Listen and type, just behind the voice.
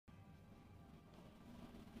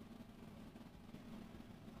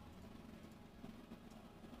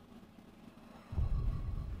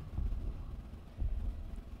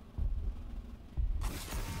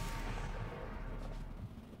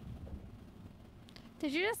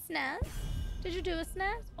Did you just snaz? Did you do a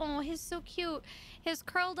snaz? Oh, he's so cute. He's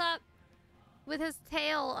curled up with his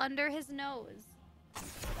tail under his nose.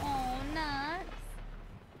 Oh, nuts.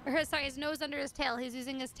 Or sorry, his nose under his tail. He's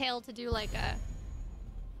using his tail to do like a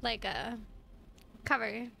cover.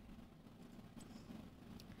 I'm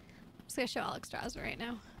just gonna show Alexstrasza right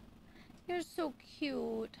now. You're so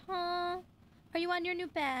cute, huh? Are you on your new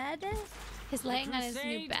bed? He's laying on his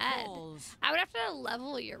new bed. I would have to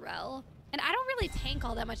level your rel. And I don't really tank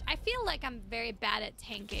all that much. I feel like I'm very bad at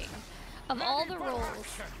tanking. Of all the roles,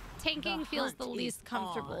 tanking feels the least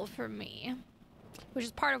comfortable for me. Which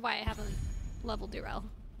is part of why I haven't leveled Durell.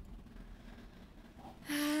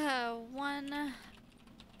 One.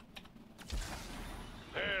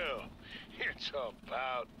 Hell, it's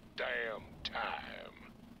about damn time.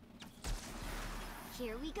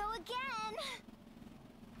 Here we go again.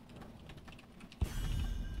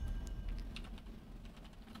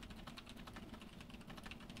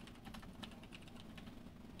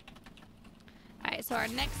 Alright, so our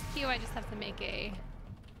next cue, I just have to make a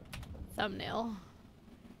thumbnail.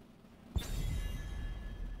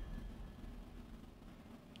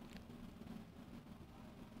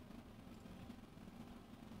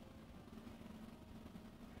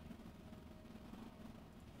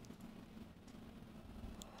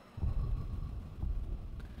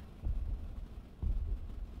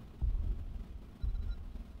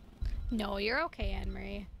 No, you're okay,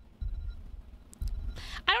 Anne-Marie.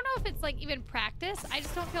 I don't know if it's like even practice. I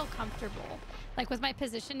just don't feel comfortable. Like with my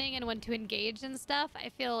positioning and when to engage and stuff, I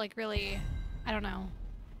feel like really, I don't know.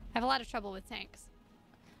 I have a lot of trouble with tanks.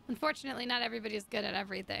 Unfortunately, not everybody's good at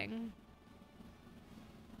everything.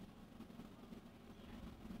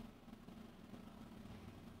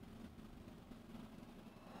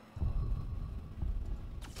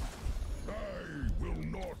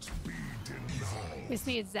 We just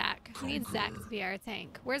need Zach. We need Zach to be our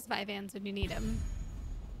tank. Where's Vivans when you need him?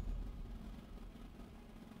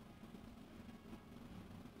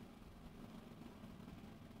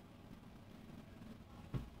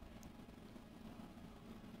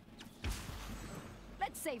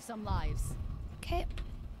 Let's save some lives. Okay.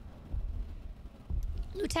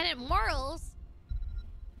 Lieutenant Morals.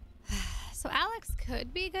 So Alex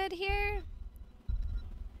could be good here.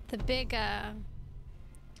 The big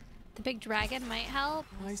dragon might help.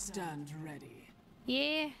 I stand ready.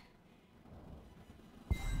 Yeah.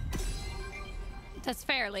 That's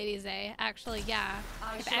fair, Lady Zay. Actually, yeah.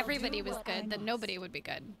 If everybody was good, then nobody would be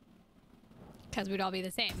good. Because we'd all be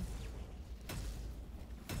the same.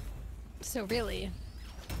 So really.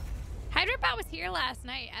 Hydrabot was here last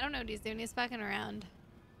night. I don't know what he's doing. He's fucking around.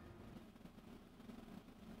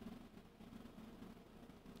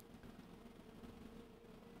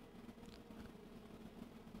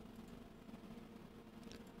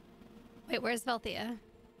 Wait, where's Velthea?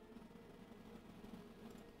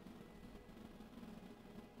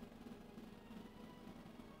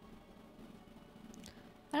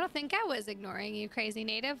 I don't think I was ignoring you, crazy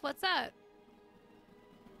native. What's up?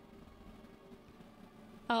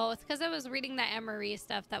 Oh, it's because I was reading that Emery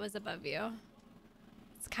stuff that was above you.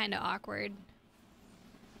 It's kind of awkward.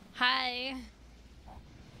 Hi.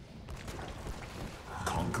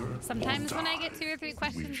 Sometimes when I get 2 or 3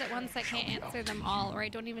 questions at once, I can't answer them all, or I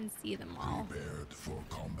don't even see them all. Prepared for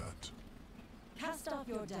combat. Cast off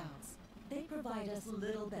your doubts. They provide us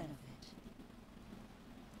little benefit.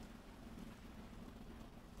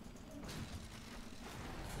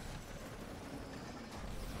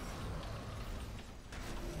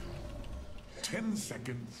 Ten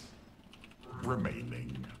seconds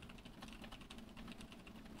remaining.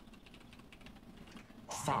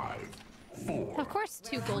 5, 4. Of course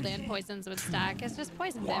 2 Gul'dan poisons would stack. It's just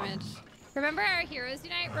poison damage. Remember our Heroes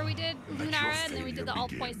Unite where we did Lunara and then we did the all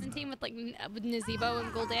poison team with like with Nazeebo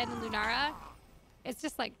and Gul'dan and Lunara? It's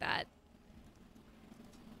just like that.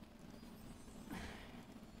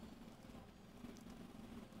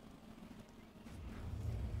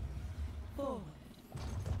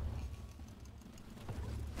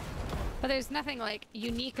 But there's nothing like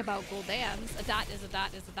unique about Gul'dans. A dot is a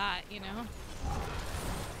dot is a dot, you know?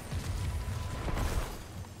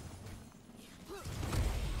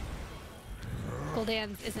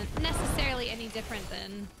 Gul'dan's isn't necessarily any different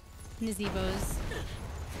than Nazeebo's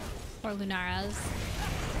or Lunara's.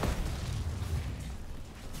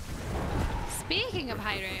 Speaking of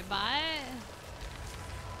Hydrate Bot,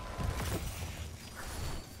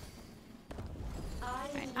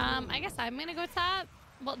 I guess I'm gonna go top.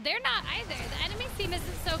 Well, they're not either. The enemy team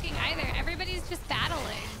isn't soaking either. Everybody's just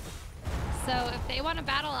battling. So if they want to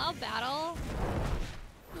battle, I'll battle.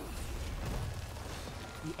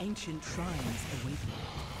 The ancient shrines await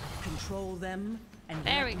you. Control them, and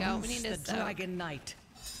There let we go. We loose need the his soak. Dragon Knight.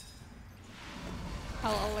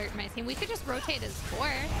 I'll alert my team. We could just rotate his four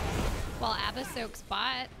while Abba soaks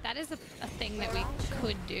bot. That is a thing that we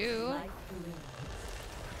could do.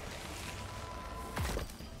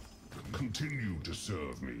 Continue to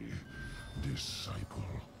serve me, disciple.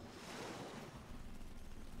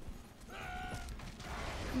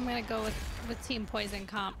 I'm gonna go with Team Poison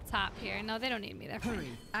comp top here. No, they don't need me there. Hurry,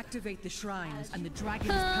 activate the shrines, and the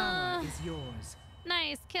dragon's power is yours.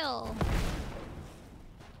 Nice kill.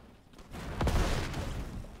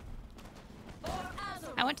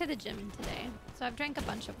 I went to the gym today, so I've drank a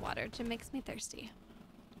bunch of water. Gym makes me thirsty.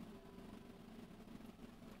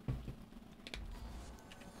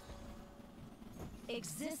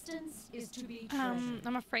 Existence is to be treasured.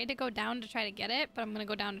 I'm afraid to go down to try to get it, but I'm gonna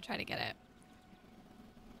go down to try to get it.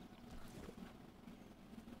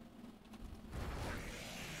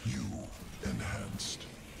 You enhanced,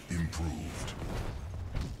 improved.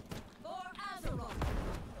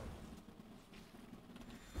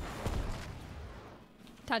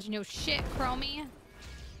 Touching no shit, Chromie.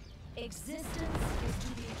 Existence is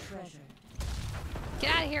to be treasured.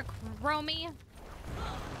 Get out of here, Chromie.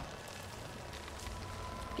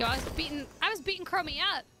 Yo, I was beating Chromie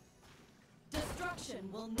up. Destruction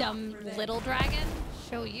will not Dumb prevail. little dragon.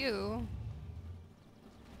 Show you.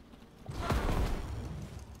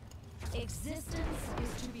 Existence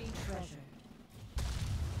is to be treasured.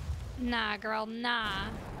 Nah, girl, nah.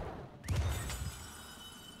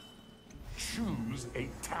 Choose a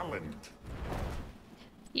talent.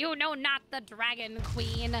 You know not the Dragon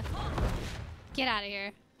Queen. Get out of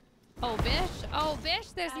here. Oh, bish. Oh, bish.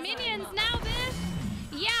 There's minions now, bish.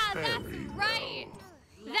 Yeah, that's right.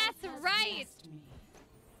 That's right.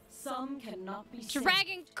 Some cannot be saved.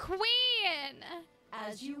 Dragon Queen.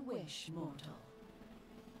 As you wish, mortal.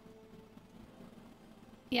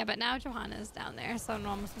 Yeah, but now Johanna's down there, so I don't know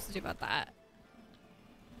what I'm supposed to do about that.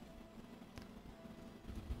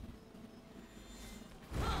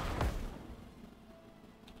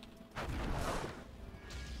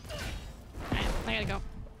 Alright, I gotta go.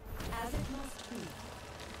 As it must be.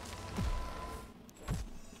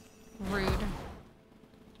 Rude.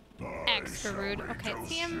 I Extra rude. shall Okay, reduce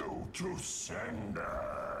team. you to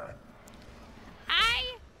cinder.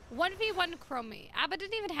 I 1v1 Chromie. Abba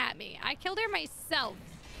didn't even hat me. I killed her myself.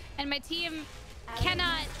 And my team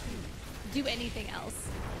cannot do anything else.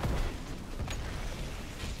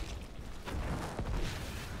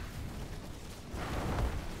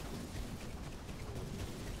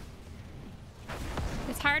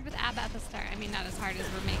 It's hard with Abba at the start. I mean, not as hard as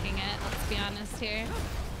we're making it. Let's be honest here.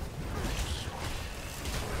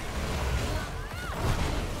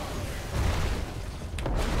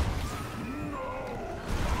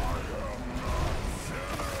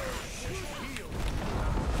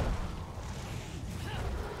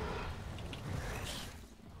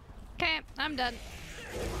 Okay, I'm done.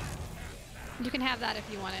 You can have that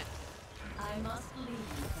if you want it. I must leave you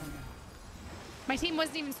for now. My team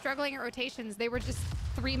wasn't even struggling at rotations. They were just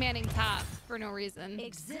 3-manning top for no reason.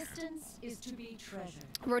 Existence is to be treasured.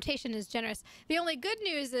 Rotation is generous. The only good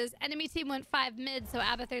news is enemy team went 5 mid, so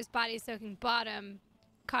Abathur's body soaking bottom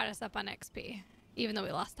caught us up on XP, even though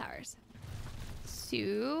we lost towers.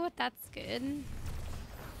 So that's good.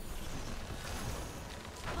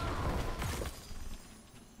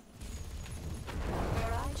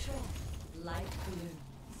 Where I tread, light blooms.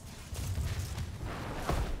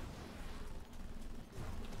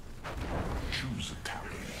 Choose a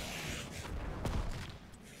talent.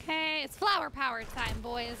 Okay, it's flower power time,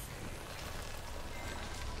 boys.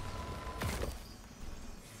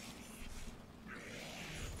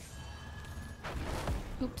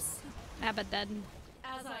 Oops, Abba dead.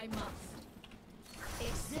 As I must.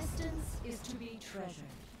 Existence is to be treasured.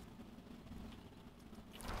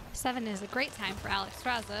 7 is a great time for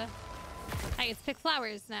Alexstrasza. I get to pick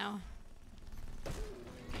flowers now.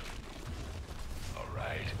 All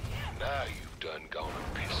right, now you've done gone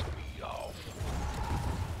and pissed me off.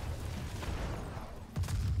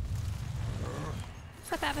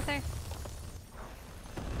 What's up, Abathur?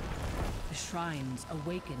 The shrines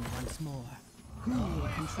awaken once more. Who will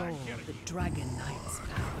control the Dragon Knight's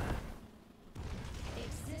power?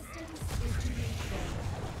 Existence is to be treasured.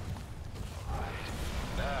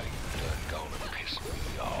 Now you've done gone and pissed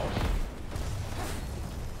me off.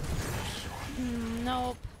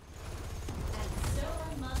 Nope. And so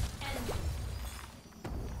I must end it.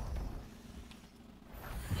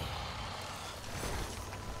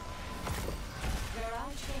 Where I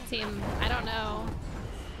tread, Team, I don't know.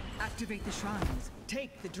 Activate the shrines.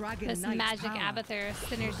 Take the Dragon This Knight's magic power. Abathur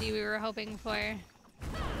synergy we were hoping for.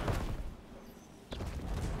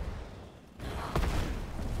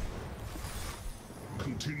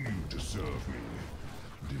 Continue to serve me,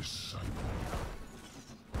 disciple.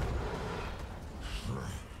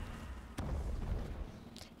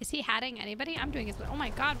 Is he hatting anybody? I'm doing his. Oh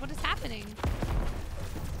my god, what is happening?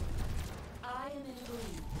 I am in the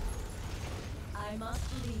lead. I must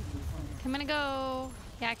leave you for now. I'm gonna go.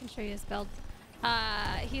 Yeah, I can show you his build.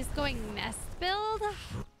 He's going nest build.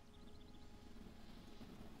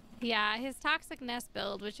 Yeah, his toxic nest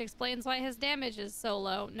build, which explains why his damage is so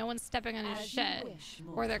low. No one's stepping on his shit,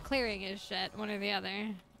 or they're clearing his shit, one or the other.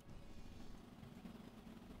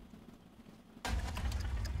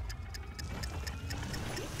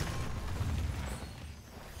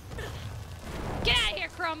 Get out of here,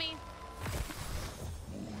 Chromie!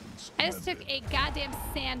 I just took a goddamn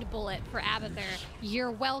sand bullet for Abathur.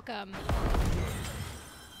 You're welcome.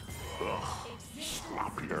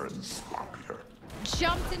 Sloppier and sloppier.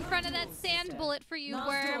 Jumped in front of that sand bullet for you,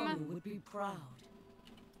 worm. would be proud.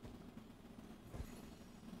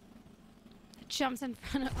 Jumps in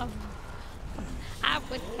front of. I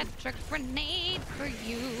would catch a grenade for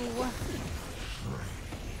you.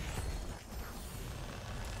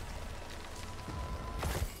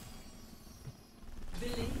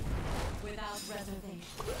 Believe without reservation.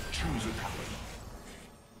 Choose a color.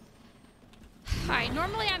 Alright,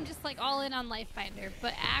 normally I'm just like all in on Life Finder,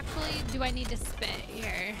 but actually, do I need to spit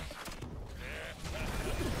here?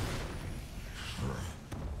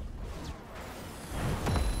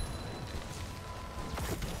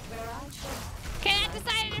 Okay, that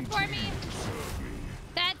decided it for me.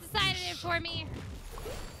 That decided it for me.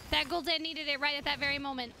 That Gul'dan needed it right at that very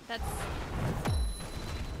moment. That's...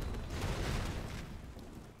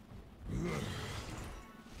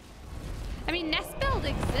 I mean, nest build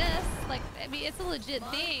exists. Like, I mean, it's a legit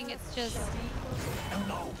thing. It's just...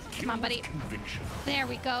 Come on, buddy. Conviction. There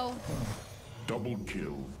we go. Double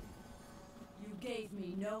kill. You gave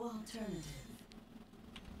me no alternative.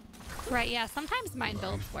 Right, yeah. Sometimes mind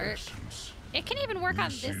builds work. It can even work on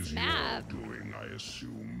this map. Doing, I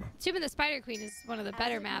assume. Assuming the Spider Queen is one of the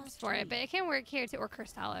better maps for it, but it can work here too, or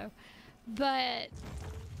Cursed Hollow. But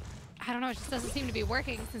I don't know, it just doesn't seem to be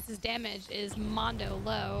working since his damage is mondo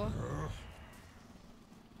low.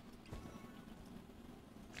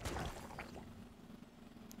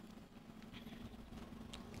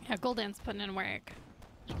 Yeah, Gul'dan's putting in work.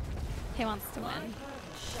 He wants to win.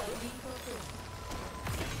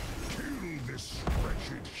 Kill this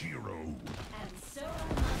wretched hero. And so I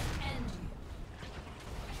must end you.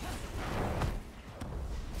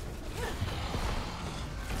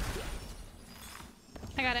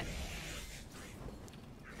 I got it.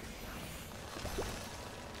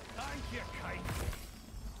 Thank you, Kate.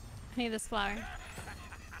 I need this flower.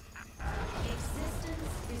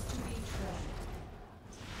 Existence is to be treasured.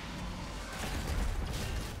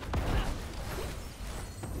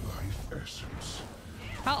 Life essence.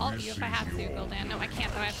 I'll ult you if I have to, Gul'dan. No, I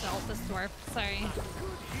can't though. I have to ult this dwarf. Sorry.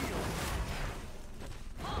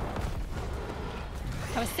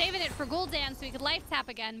 I was saving it for Gul'dan so he could life tap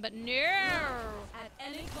again, but no! At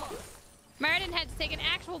any cost. Meriden had to take an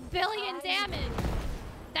actual billion damage.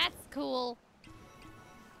 That's cool.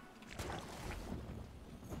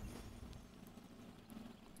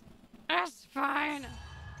 That's fine.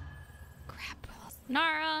 Crap.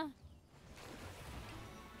 Nara.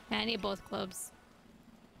 Yeah, I need both clubs.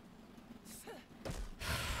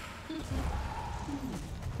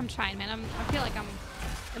 I'm trying, man. I feel like I'm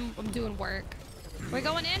doing work. We're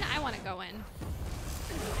going in? I want to go in.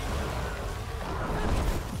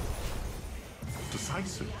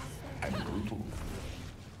 Decisive and brutal.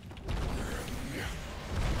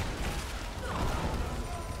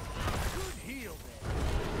 Good heal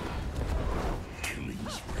Killing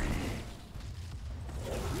spree.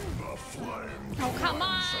 The flame. Oh, come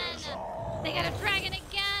on! They got a dragon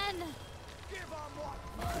again!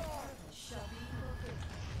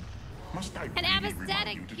 Must I And really Abba's remind dead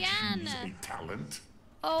you to again. choose a talent?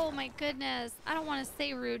 Oh my goodness. I don't want to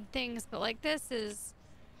say rude things, but like this is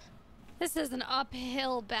an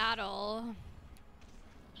uphill battle.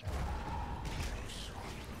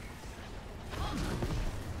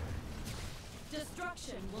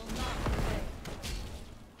 Destruction will not prevail.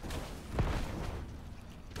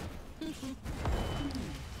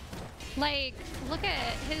 Like, look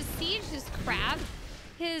at his siege is crap.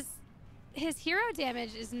 His hero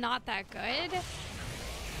damage is not that good.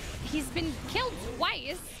 He's been killed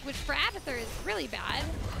twice, which for Abathur is really bad.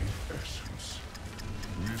 Essence.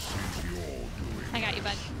 This is your doing. I got you,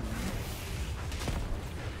 bud.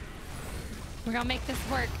 We're gonna make this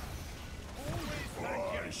work.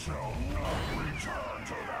 I shall not return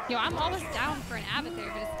to that. Yo, I'm always down for an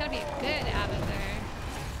Abathur, but it's gotta be a good Abathur.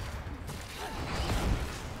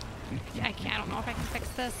 I I don't know if I can fix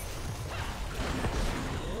this.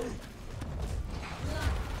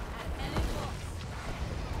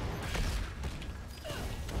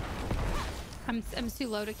 I'm too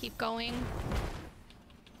low to keep going.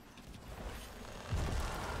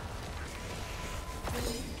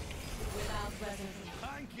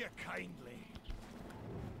 Thank you kindly.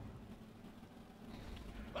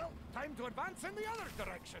 Well, time to advance in the other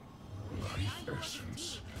direction. Life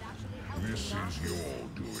essence. This is your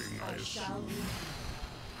doing, I assume.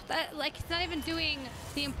 That, like, he's not even doing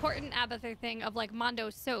the important Abathur thing of, like, Mondo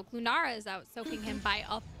soak. Lunara is out soaking him by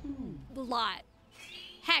a lot.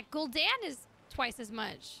 Heck, Gul'dan is twice as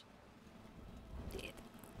much.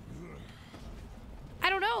 I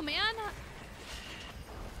don't know, man.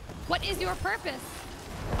 What is your purpose?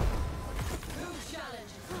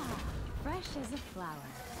 Fresh as a flower.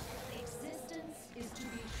 Existence is to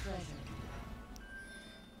be treasured.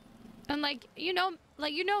 And like you know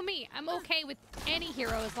me, I'm okay with any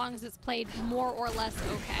hero as long as it's played more or less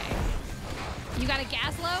okay. You got a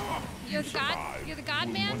Gazlo? You're the god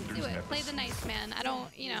man? Do it. Play the nice man. I don't,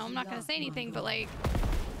 I'm not gonna say anything, but like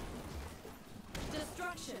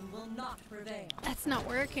Destruction will not prevail. that's not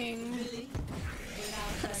working.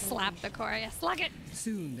 Slap the core, yeah, slug it.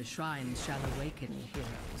 Soon the shrines shall awaken,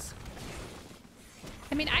 heroes.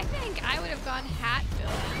 I mean, I think I would have gone hat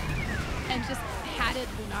build and just hatted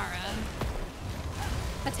Lunara.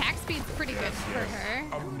 Attack speed's pretty good for her.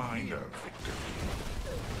 A minor victory.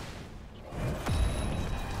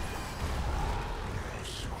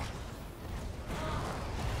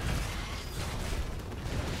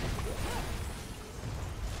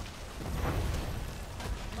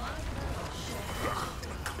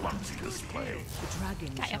 Clumsy display. The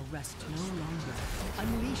dragon shall rest no longer.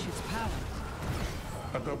 Unleash its power.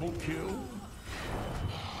 A double kill?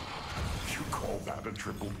 You call that a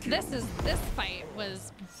triple kill? This fight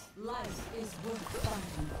was. Life is worth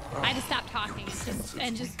fighting. I had to stop talking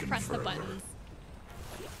and just press the buttons.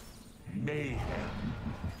 Mayhem.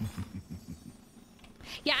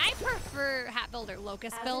 Yeah, I prefer hat build or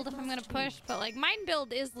locust build if I'm gonna push, but like mine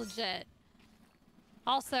build is legit.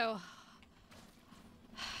 Also,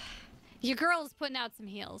 your girl is putting out some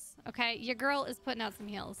heals, okay? Your girl is putting out some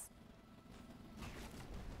heals.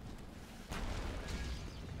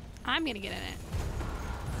 I'm gonna get in it.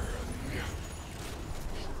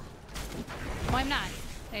 Oh, I'm not.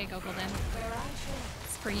 There you go, Golden.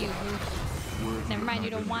 It's for you, boo. Never mind,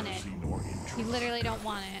 you don't want it. You literally don't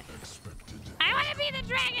want it. I want to be the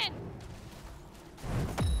dragon!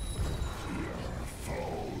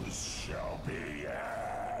 Foes shall be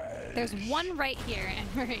as. There's one right here,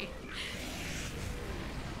 Anne-Marie.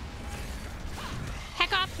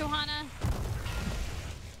 Heck off, Johanna.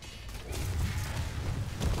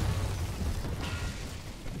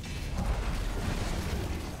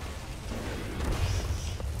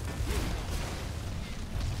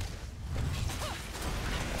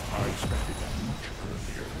 I expected that much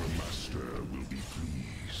earlier. The master will be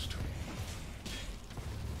pleased.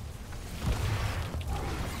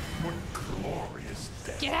 What glorious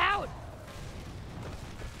death. Get out!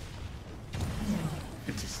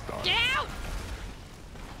 It is done. Get out!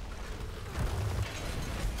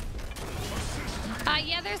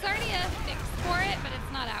 Yeah, there's already a fix for it, but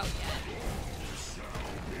it's not out yet.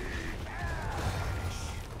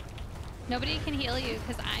 Nobody can heal you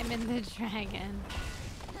because I'm in the dragon.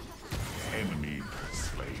 Enemy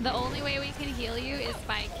slain. The only way we can heal you is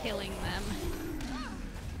by killing them.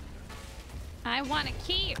 I want to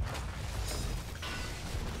keep.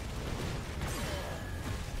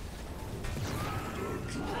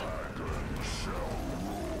 The dragon shall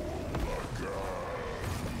rule again.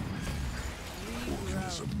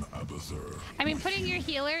 Organism Abathur. I mean, putting your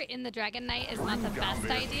healer in the Dragon Knight is not the best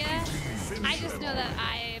idea. I just know that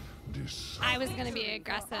I was gonna be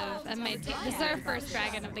aggressive, and this is our first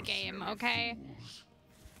dragon of the game, okay?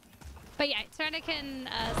 But yeah, Serena can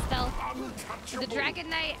stealth the Dragon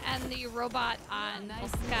Knight and the robot on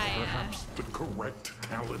Volskaya. Perhaps the correct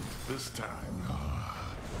talent this time.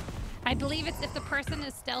 I believe it's if the person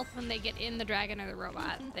is stealth when they get in the dragon or the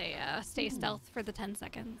robot, they stay stealth for the 10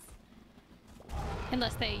 seconds.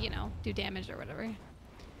 Unless they, do damage or whatever.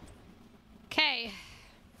 Okay.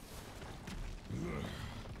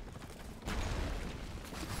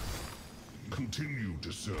 Continue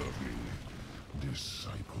to serve me,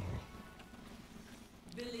 disciple.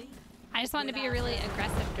 Billy, I just want to be a really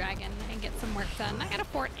aggressive dragon and get some work done. I got a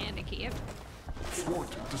fort and a keep. Fort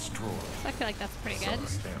destroyed. So I feel like that's pretty good.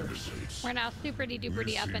 We're now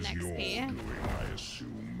super-de-duper-de up in XP. I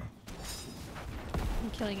assume. I'm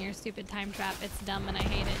killing your stupid time trap. It's dumb and I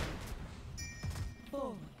hate it.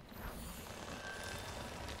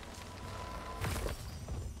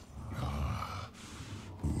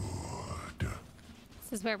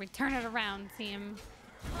 This is where we turn it around, team.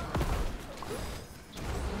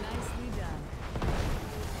 Nicely done.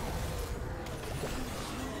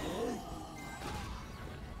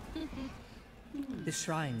 The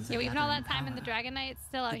shrines. Yeah, are we've been all that gathering time in the power. Dragon Knight,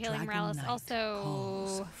 still out The healing Dragon Morales. Knight Also,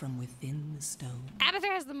 calls from within the stone.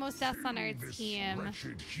 Abathur has the most deaths on our This team.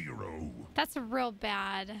 wretched hero. That's real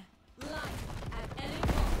bad. Life at any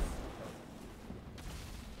cost.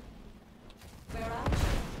 Where I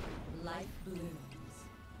shine, life blooms.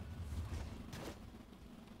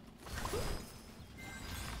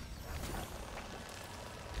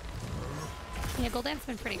 Yeah, Gul'dan's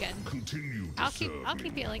been pretty good. Continue to I'll serve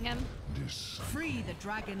keep me. healing him. This Free the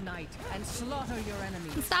Dragon Knight and slaughter your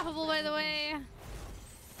enemies. Unstoppable, by the way.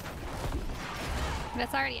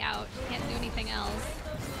 That's already out. Can't do anything else.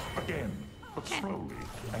 again, but Okay. slowly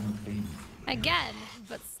and painfully. Again,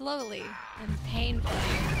 but slowly and painfully.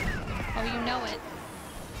 Oh, you know it.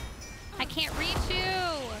 I can't reach you.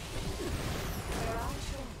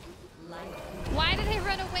 Why did they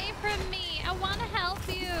run away from me? I want to help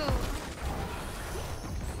you.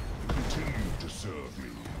 Continue to serve me.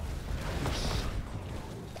 This cycle.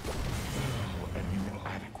 An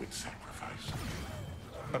inadequate sacrifice.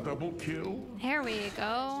 A double kill? There we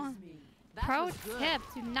go. Pro tip,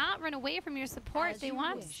 do not run away from your support. They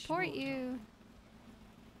want to support you.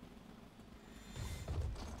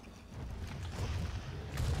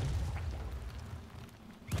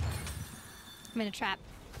 I'm in a trap.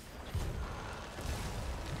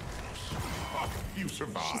 You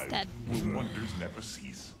survived. She's dead. Will wonders never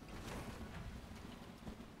cease?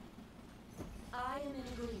 I am in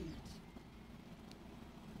agreement.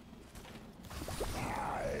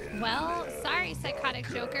 Well, sorry, psychotic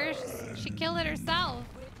Joker. She killed it herself.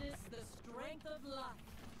 Witness the strength of life.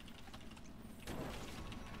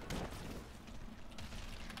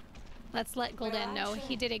 Let's let Gul'dan know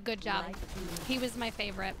he did a good job. He was my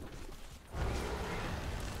favorite.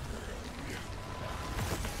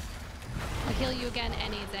 I'll heal you again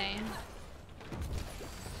any day.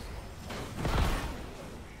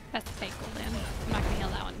 That's fake Gul'dan. I'm not gonna heal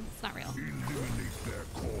that one. It's not real. Eliminate their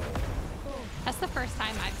core. That's the first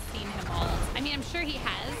time I've seen him ult. I mean, I'm sure he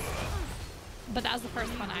has, but that was the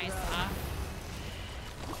first one I saw.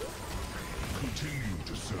 Continue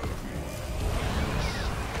to serve me.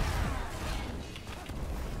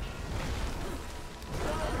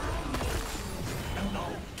 And now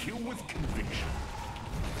kill with conviction.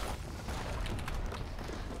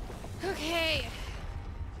 Okay.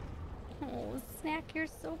 Oh, Snack, you're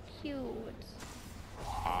so cute.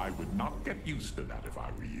 I would not get used to that if I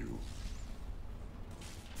were you.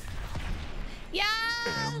 Yes!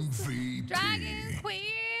 MVP. Dragon Queen!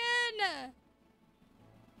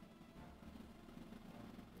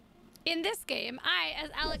 In this game, I, as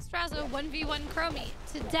Alexstrasza, 1v1 Chromie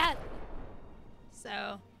to death.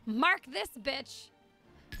 So, mark this bitch.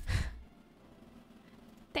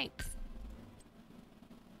 Thanks.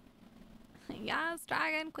 Yes,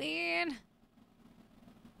 Dragon Queen.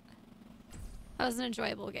 That was an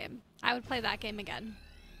enjoyable game. I would play that game again.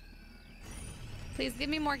 Please give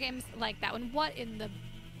me more games like that one. What in the...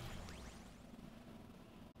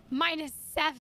 -7?